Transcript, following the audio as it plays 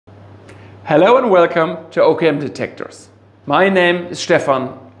Hello and welcome to OKM Detectors. My name is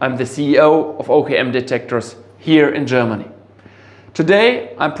Stefan. I'm the CEO of OKM Detectors here in Germany.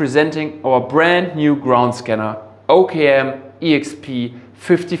 Today I'm presenting our brand new ground scanner OKM eXp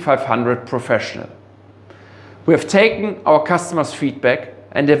 5500 Professional. We have taken our customers' feedback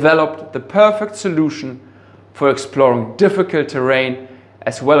and developed the perfect solution for exploring difficult terrain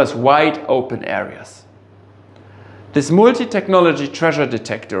as well as wide open areas. This multi-technology treasure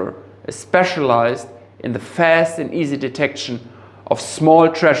detector is specialized in the fast and easy detection of small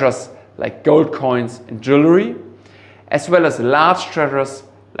treasures like gold coins and jewelry, as well as large treasures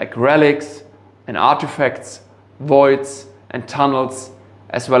like relics and artifacts, voids and tunnels,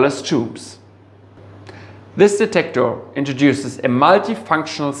 as well as tombs. This detector introduces a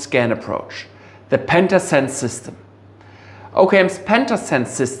multifunctional scan approach, the PentaSense System. OKM's PentaSense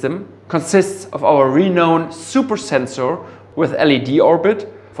System consists of our renowned super sensor with LED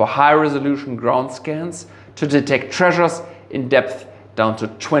orbit for high-resolution ground scans to detect treasures in depth down to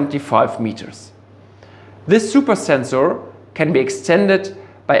 25 meters. This super sensor can be extended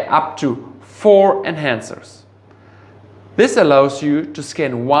by up to 4 enhancers. This allows you to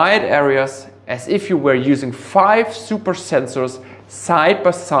scan wide areas as if you were using 5 super sensors side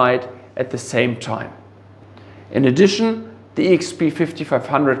by side at the same time. In addition, the eXp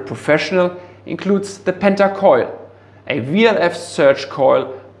 5500 Professional includes the PentaCoil, a VLF search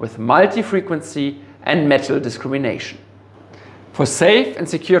coil with multi-frequency and metal discrimination. For safe and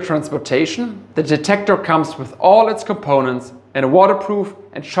secure transportation, the detector comes with all its components in a waterproof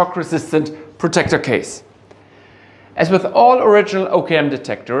and shock-resistant protector case. As with all original OKM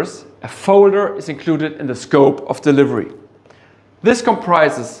detectors, a folder is included in the scope of delivery. This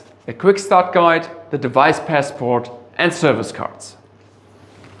comprises a quick start guide, the device passport, and service cards.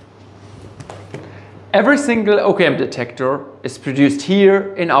 Every single OKM detector is produced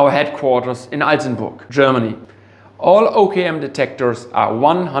here in our headquarters in Altenburg, Germany. All OKM detectors are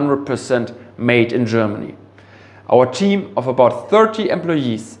 100% made in Germany. Our team of about 30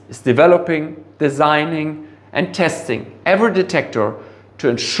 employees is developing, designing, and testing every detector to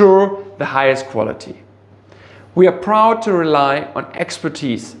ensure the highest quality. We are proud to rely on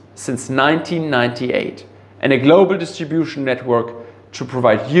expertise since 1998 and a global distribution network to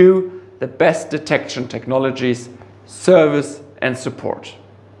provide you the best detection technologies, service and support.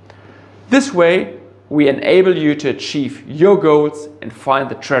 This way, we enable you to achieve your goals and find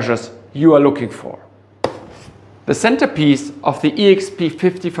the treasures you are looking for. The centerpiece of the eXp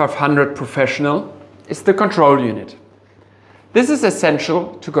 5500 Professional is the control unit. This is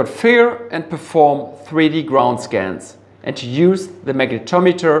essential to configure and perform 3D ground scans and to use the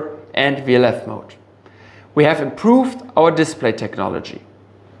magnetometer and VLF mode. We have improved our display technology.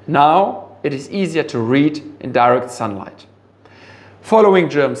 Now it is easier to read in direct sunlight. Following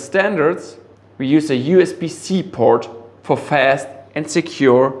German standards, we use a USB-C port for fast and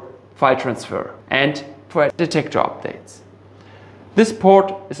secure file transfer and for detector updates. This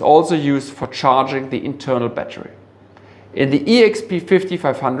port is also used for charging the internal battery. In the eXp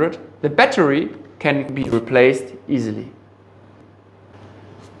 5500, the battery can be replaced easily.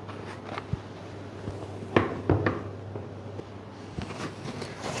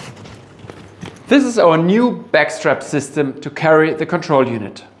 This is our new backstrap system to carry the control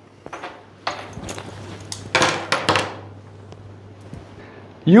unit.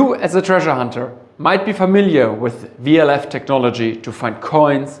 You as a treasure hunter might be familiar with VLF technology to find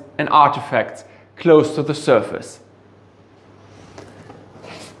coins and artifacts close to the surface.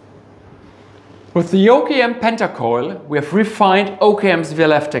 With the OKM PentaCoil, we have refined OKM's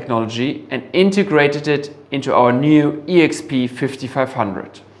VLF technology and integrated it into our new eXp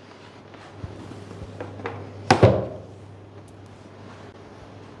 5500.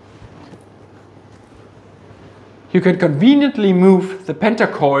 You can conveniently move the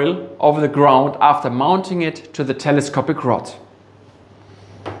PentaCoil over the ground after mounting it to the telescopic rod.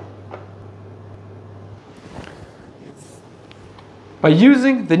 By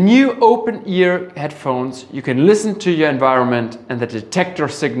using the new open-ear headphones, you can listen to your environment and the detector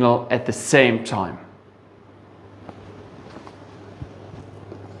signal at the same time.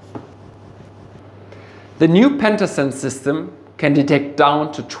 The new PentaSense system can detect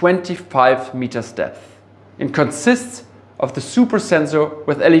down to 25 meters depth. It consists of the super sensor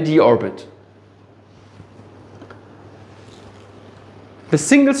with LED orbit. The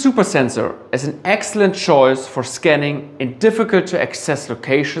single super sensor is an excellent choice for scanning in difficult to access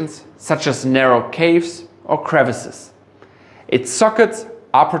locations such as narrow caves or crevices. Its sockets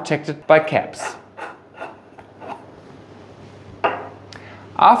are protected by caps.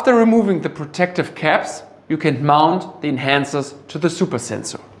 After removing the protective caps, you can mount the enhancers to the super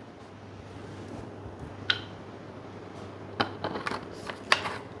sensor.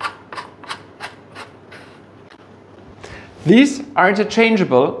 These are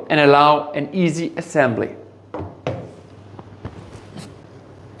interchangeable and allow an easy assembly.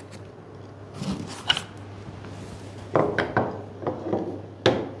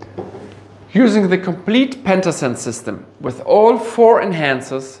 Using the complete PentaSense system with all 4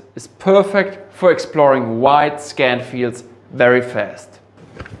 enhancers is perfect for exploring wide scan fields very fast.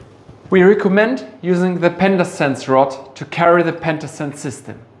 We recommend using the PentaSense Rod to carry the PentaSense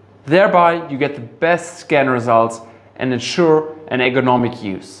system. Thereby you get the best scan results and ensure an ergonomic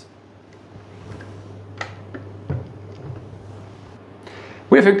use.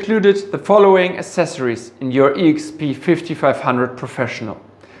 We have included the following accessories in your eXp 5500 Professional.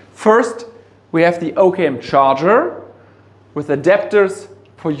 First, we have the OKM charger with adapters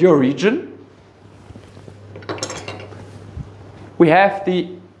for your region. We have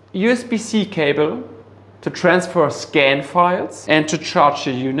the USB-C cable to transfer scan files and to charge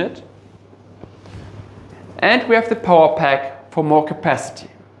your unit. And we have the power pack for more capacity.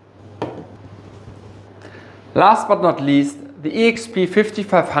 Last but not least, the eXp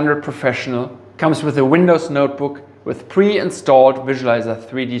 5500 Professional comes with a Windows notebook with pre-installed Visualizer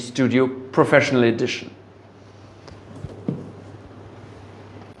 3D Studio Professional Edition.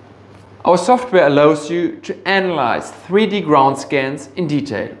 Our software allows you to analyze 3D ground scans in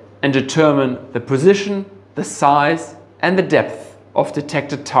detail and determine the position, the size and the depth of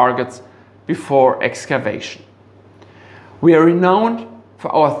detected targets before excavation. We are renowned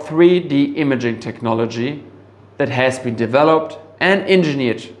for our 3D imaging technology that has been developed and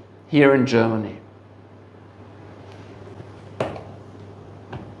engineered here in Germany.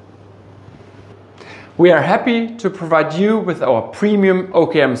 We are happy to provide you with our premium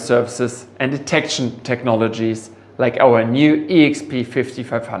OKM services and detection technologies like our new eXp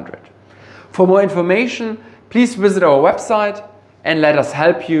 5500. For more information, please visit our website and let us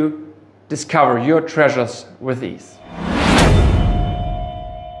help you discover your treasures with ease.